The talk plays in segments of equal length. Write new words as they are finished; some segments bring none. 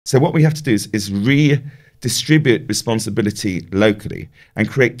So what we have to do is redistribute responsibility locally and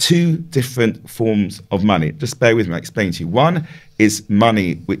create two different forms of money. Just bear with me, I'll explain to you. One is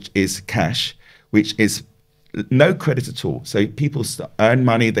money, which is cash, which is no credit at all. So people earn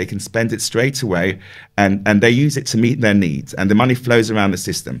money, they can spend it straight away, and they use it to meet their needs, and the money flows around the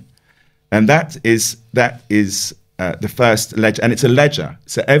system. And that is the first ledger, and it's a ledger.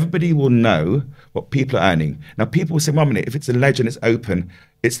 So everybody will know what people are earning. Now people will say, 1 minute, if it's a ledger and it's open,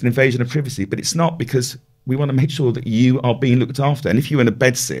 it's an invasion of privacy, but it's not, because we want to make sure that you are being looked after. And if you're in a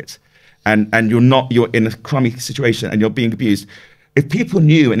bed sit and you're in a crummy situation and you're being abused, if people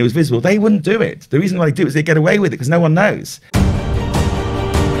knew and it was visible, they wouldn't do it. The reason why they do it is they get away with it because no one knows.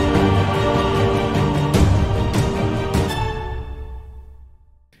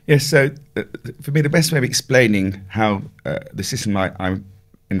 Yes, so for me, the best way of explaining how the system I'm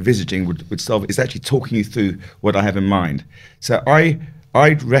envisaging would solve it is actually talking you through what I have in mind. So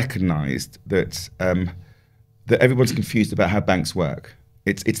I'd recognised that that everyone's confused about how banks work.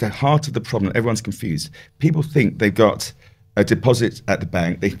 It's the heart of the problem. Everyone's confused. People think they've got a deposit at the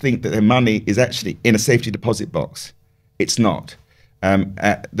bank. They think that their money is actually in a safety deposit box. It's not.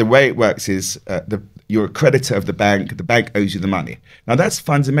 The way it works is you're a creditor of the bank owes you the money. Now that's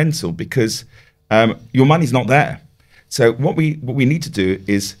fundamental because your money's not there. So what we need to do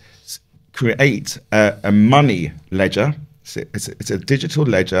is create a money ledger. It's a digital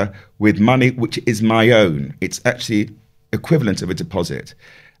ledger with money which is my own. It's actually equivalent of a deposit.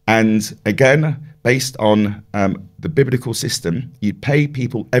 And again, based on the biblical system, you pay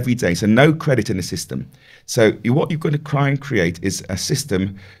people every day, so no credit in the system. So what you're going to try and create is a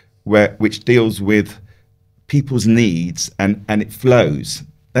system which deals with people's needs and it flows.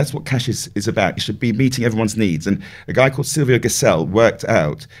 That's what cash is about. It should be meeting everyone's needs. And a guy called Silvio Gesell worked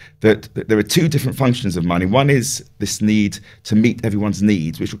out that there are two different functions of money. One is this need to meet everyone's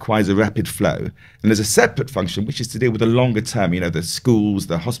needs, which requires a rapid flow. And there's a separate function, which is to deal with the longer term, the schools,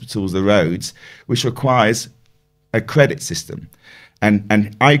 the hospitals, the roads, which requires a credit system.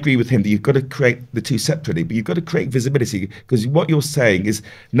 And I agree with him that you've got to create the two separately, but you've got to create visibility, because what you're saying is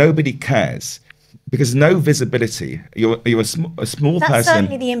nobody cares. Because no visibility, you're a small person. That's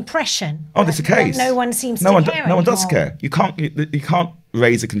certainly the impression. Oh, that's the case. No one seems to care. No one does care. You can't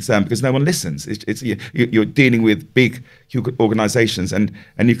raise a concern because no one listens. You're dealing with big, huge organisations and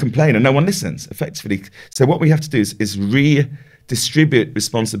you complain and no one listens effectively. So what we have to do is redistribute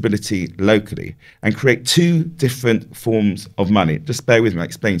responsibility locally and create two different forms of money. Just bear with me, I'll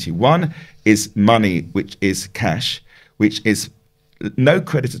explain to you. One is money, which is cash, which is no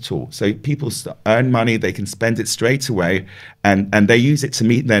credit at all. So people earn money, they can spend it straight away, and they use it to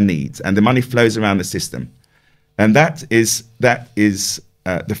meet their needs, and the money flows around the system. And that is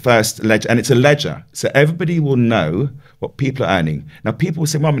the first ledger, and it's a ledger. So everybody will know what people are earning. Now people will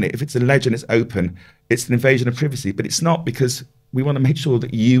say, 1 minute, if it's a ledger and it's open, it's an invasion of privacy, but it's not, because we want to make sure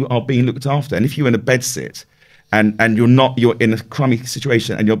that you are being looked after. And if you're in a bed sit and you're in a crummy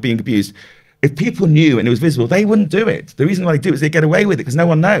situation and you're being abused, if people knew and it was visible, they wouldn't do it. The reason why they do it is they get away with it because no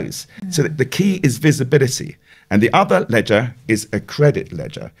one knows. So the key is visibility. And the other ledger is a credit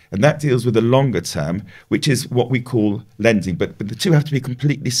ledger. And that deals with the longer term, which is what we call lending. But the two have to be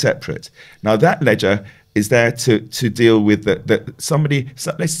completely separate. Now that ledger is there to deal with somebody,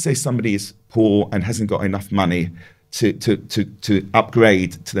 let's say somebody is poor and hasn't got enough money to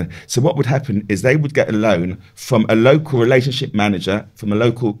upgrade to the. So what would happen is they would get a loan from a local relationship manager, from a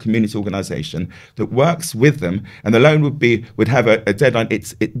local community organisation that works with them, and the loan would have a deadline.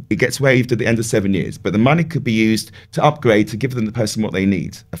 It gets waived at the end of 7 years, but the money could be used to upgrade, to give them the person what they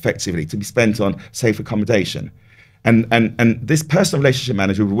need, effectively, to be spent on safe accommodation. And this personal relationship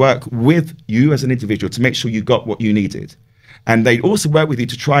manager would work with you as an individual to make sure you got what you needed, and they'd also work with you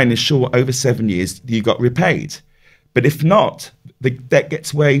to try and ensure over 7 years you got repaid. But if not, the debt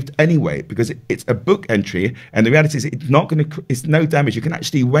gets waived anyway, because it's a book entry, and the reality is it's no damage. You can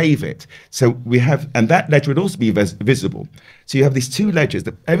actually waive it. So we have, and that ledger would also be visible. So you have these two ledgers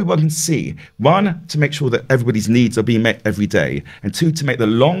that everyone can see. One, to make sure that everybody's needs are being met every day, and two, to make the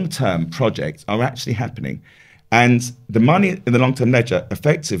long-term projects are actually happening. And the money in the long-term ledger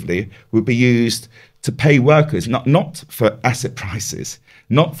effectively will be used to pay workers, not for asset prices.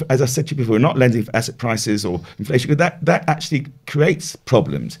 Not for, as I said to you before, we're not lending for asset prices or inflation, because that actually creates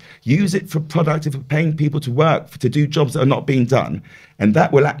problems. Use it for productive, for paying people to work, to do jobs that are not being done, and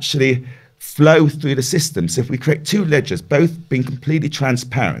that will actually flow through the system. So if we create two ledgers, both being completely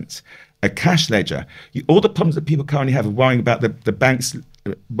transparent, a cash ledger, all the problems that people currently have of worrying about the bank's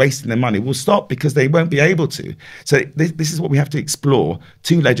wasting their money will stop, because they won't be able to. So this is what we have to explore,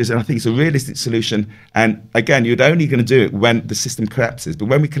 two ledgers, and I think it's a realistic solution. And again, you're only going to do it when the system collapses. But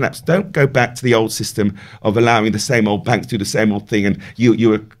when we collapse, don't go back to the old system of allowing the same old banks to do the same old thing, and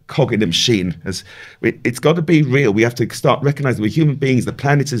you're a cog in the machine. It's got to be real. We have to start recognizing we're human beings, the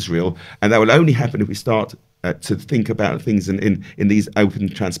planet is real, and that will only happen if we start to think about things in these open,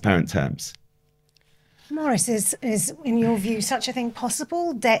 transparent terms. Morris, is in your view such a thing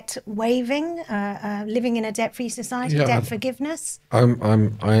possible? Debt waiving, living in a debt-free society, debt forgiveness?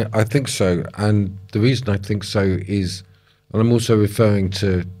 I think so, and the reason I think so is, and I'm also referring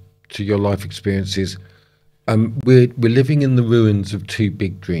to your life experiences. We're living in the ruins of two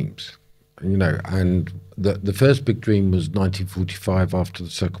big dreams, and the first big dream was 1945 after the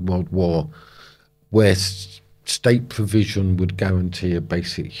Second World War, where state provision would guarantee a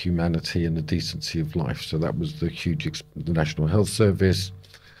basic humanity and a decency of life. So that was the National Health Service,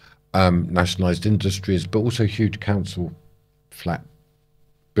 nationalised industries, but also huge council flat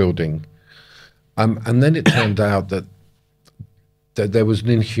building. And then it turned out that there was an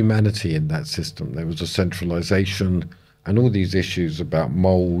inhumanity in that system. There was a centralisation, and all these issues about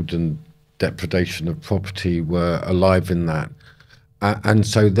mould and depredation of property were alive in that. And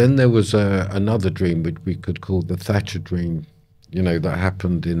so then there was another dream, which we could call the Thatcher dream, that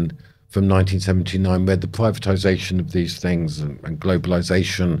happened from 1979, where the privatisation of these things and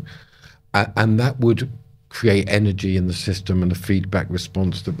globalisation, and that would create energy in the system and a feedback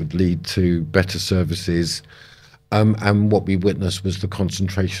response that would lead to better services. And what we witnessed was the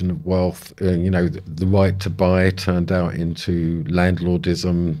concentration of wealth. The right to buy turned out into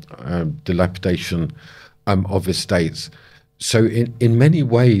landlordism, dilapidation of estates. So in many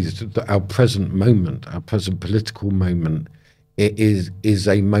ways, our present moment, our present political moment, is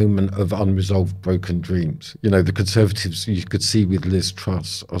a moment of unresolved broken dreams. The Conservatives, you could see with Liz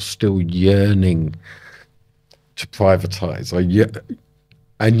Truss, are still yearning to privatise,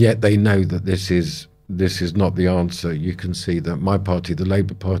 and yet they know that this is not the answer. You can see that my party, the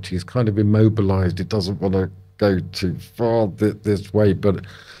Labour Party, is kind of immobilised. It doesn't want to go too far this way, but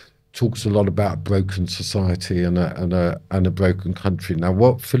talks a lot about a broken society and a broken country. Now,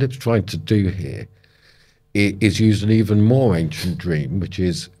 what Philip's trying to do here is use an even more ancient dream, which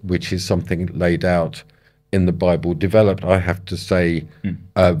is something laid out in the Bible, developed, I have to say,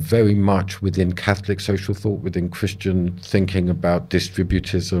 very much within Catholic social thought, within Christian thinking about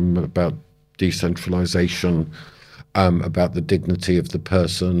distributism, about decentralization, about the dignity of the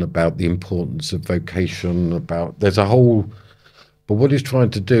person, about the importance of vocation, there's a whole. But what he's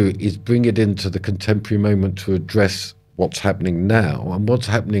trying to do is bring it into the contemporary moment to address what's happening now. And what's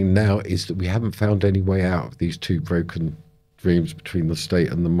happening now is that we haven't found any way out of these two broken dreams between the state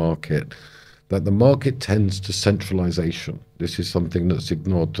and the market, that the market tends to centralization. This is something that's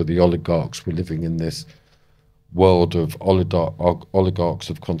ignored to the oligarchs. We're living in this world of oligarchs,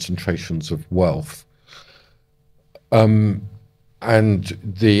 of concentrations of wealth. And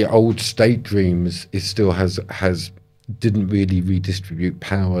the old state dreams still didn't really redistribute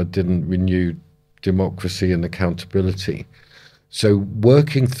power, didn't renew democracy and accountability. So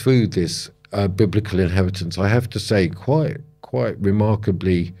working through this biblical inheritance, I have to say, quite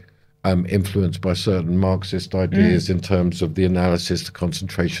remarkably influenced by certain Marxist ideas in terms of the analysis, the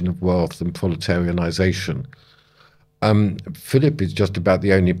concentration of wealth and proletarianization. Philip is just about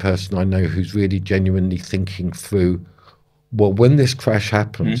the only person I know who's really genuinely thinking through, well, when this crash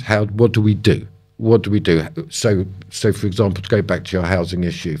happens, what do we do? What do we do? So for example, to go back to your housing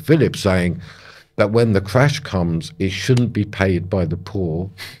issue, Philip's saying that when the crash comes, it shouldn't be paid by the poor,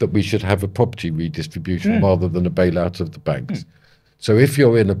 that we should have a property redistribution rather than a bailout of the banks. So if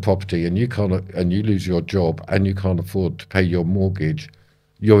you're in a property and you lose your job and you can't afford to pay your mortgage,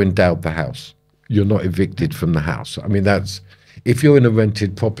 you're endowed the house. You're not evicted from the house. I mean, if you're in a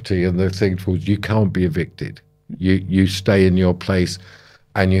rented property and the thing was you can't be evicted. You stay in your place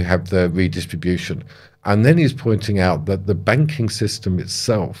and you have the redistribution. And then he's pointing out that the banking system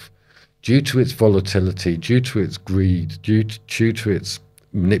itself, due to its volatility, due to its greed, due to its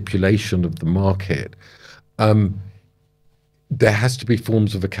manipulation of the market, there has to be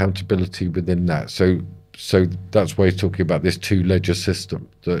forms of accountability within that. So that's why he's talking about this two-ledger system.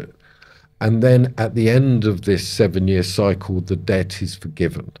 And then at the end of this 7-year cycle, the debt is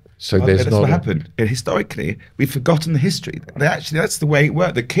forgiven. So that's what happened. Historically, we've forgotten the history. That's the way it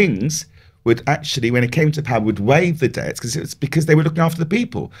worked. The kings would actually, when it came to power, would waive the debts because they were looking after the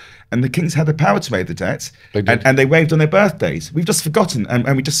people. And the kings had the power to waive the debts, and they waived on their birthdays. We've just forgotten, and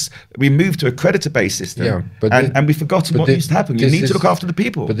we moved to a creditor-based system, and we've forgotten what used to happen. You need to look after the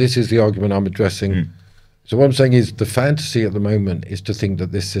people. But this is the argument I'm addressing. So what I'm saying is the fantasy at the moment is to think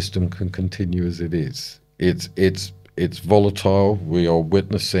that this system can continue as it is. It's volatile. We are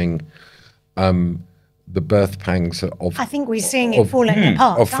witnessing the birth pangs of. I think we're seeing it falling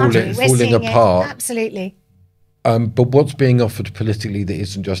apart. Falling apart. Absolutely. But what's being offered politically that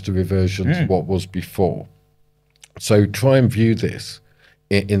isn't just a reversion to what was before. So try and view this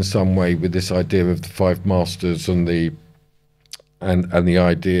in some way with this idea of the five masters and the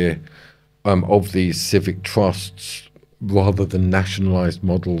idea of these civic trusts rather than nationalised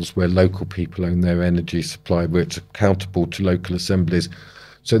models where local people own their energy supply, where it's accountable to local assemblies.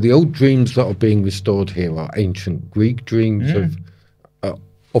 So the old dreams that are being restored here are ancient Greek dreams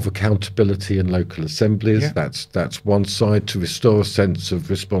of accountability in local assemblies. Yeah. That's one side, to restore a sense of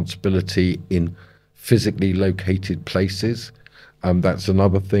responsibility in physically located places. That's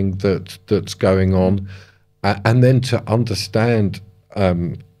another thing that's going on. And then to understand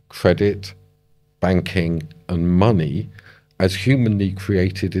credit, banking and money as humanly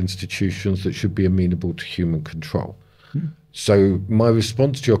created institutions that should be amenable to human control. So my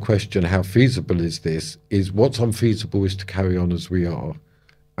response to your question, how feasible is this, is what's unfeasible is to carry on as we are.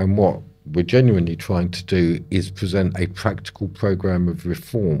 And what we're genuinely trying to do is present a practical program of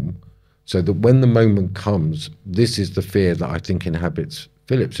reform so that when the moment comes, this is the fear that I think inhabits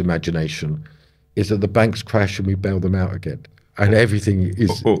Philip's imagination, is that the banks crash and we bail them out again. And everything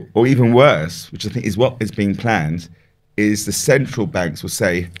is... Or even worse, which I think is what is being planned, is the central banks will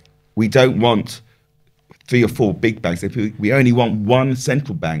say, we don't want 3 or 4 big banks. We only want one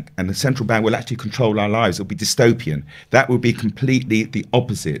central bank, and the central bank will actually control our lives. It'll be dystopian. That will be completely the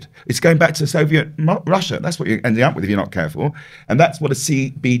opposite. It's going back to Soviet Russia. That's what you're ending up with if you're not careful. And that's what a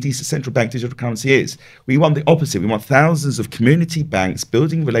CBD, central bank digital currency, is. We want the opposite. We want thousands of community banks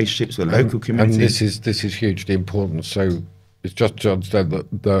building relationships with local communities. And this is hugely important. So it's just to understand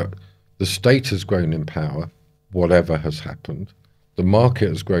that the state has grown in power, whatever has happened. The market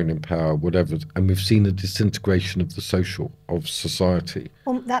has grown in power, whatever, and we've seen a disintegration of the social, of society.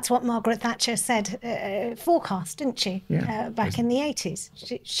 Well, that's what Margaret Thatcher said, forecast, didn't she? Yeah. Back in the 80s.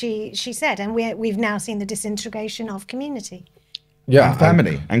 She said, and we've now seen the disintegration of community. Yeah, and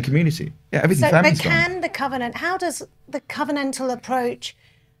family and community. Yeah, everything. So, but can the covenant? How does the covenantal approach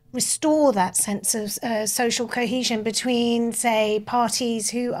restore that sense of social cohesion between, say, parties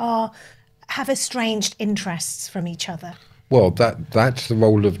who have estranged interests from each other? Well, that's the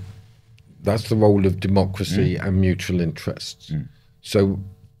role of democracy and mutual interests. So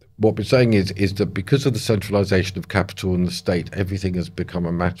what we're saying is that because of the centralisation of capital in the state, everything has become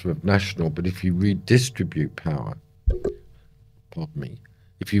a matter of national. But if you redistribute power,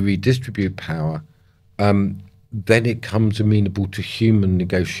 then it comes amenable to human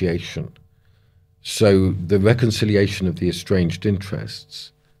negotiation. So the reconciliation of the estranged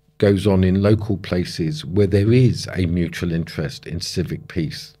interests goes on in local places where there is a mutual interest in civic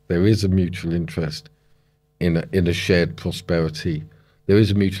peace. There is a mutual interest in a shared prosperity. There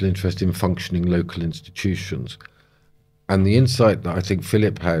is a mutual interest in functioning local institutions. And the insight that I think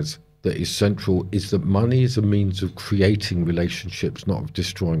Philip has that is central is that money is a means of creating relationships, not of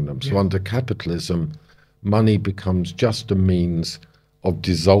destroying them. So under capitalism, money becomes just a means of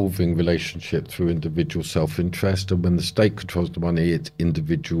dissolving relationship through individual self-interest. And when the state controls the money, it's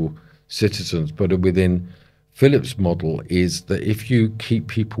individual citizens. But within Philip's model is that if you keep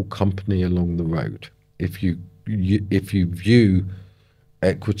people company along the road, if you view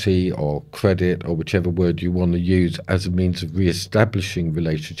equity or credit or whichever word you want to use as a means of re-establishing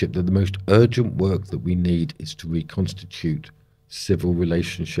relationship, that the most urgent work that we need is to reconstitute civil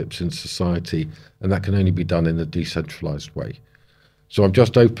relationships in society. And that can only be done in a decentralized way. So I'm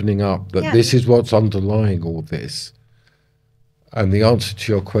just opening up that this is what's underlying all this. And the answer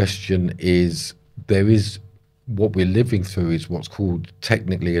to your question is what we're living through is what's called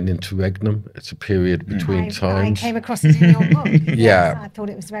technically an interregnum. It's a period between times. I came across it in your book. Yeah. I thought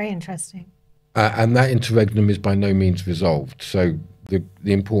it was very interesting. And that interregnum is by no means resolved. So the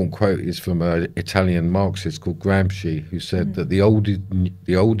important quote is from an Italian Marxist called Gramsci, who said that the old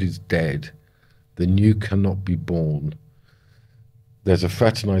is dead, the new cannot be born. There's a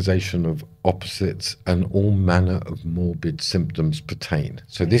fraternization of opposites and all manner of morbid symptoms pertain.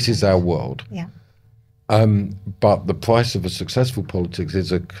 So this is our world. Yeah. But the price of a successful politics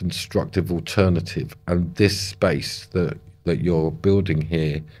is a constructive alternative. And this space that you're building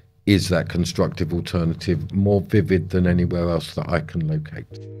here is that constructive alternative, more vivid than anywhere else that I can locate.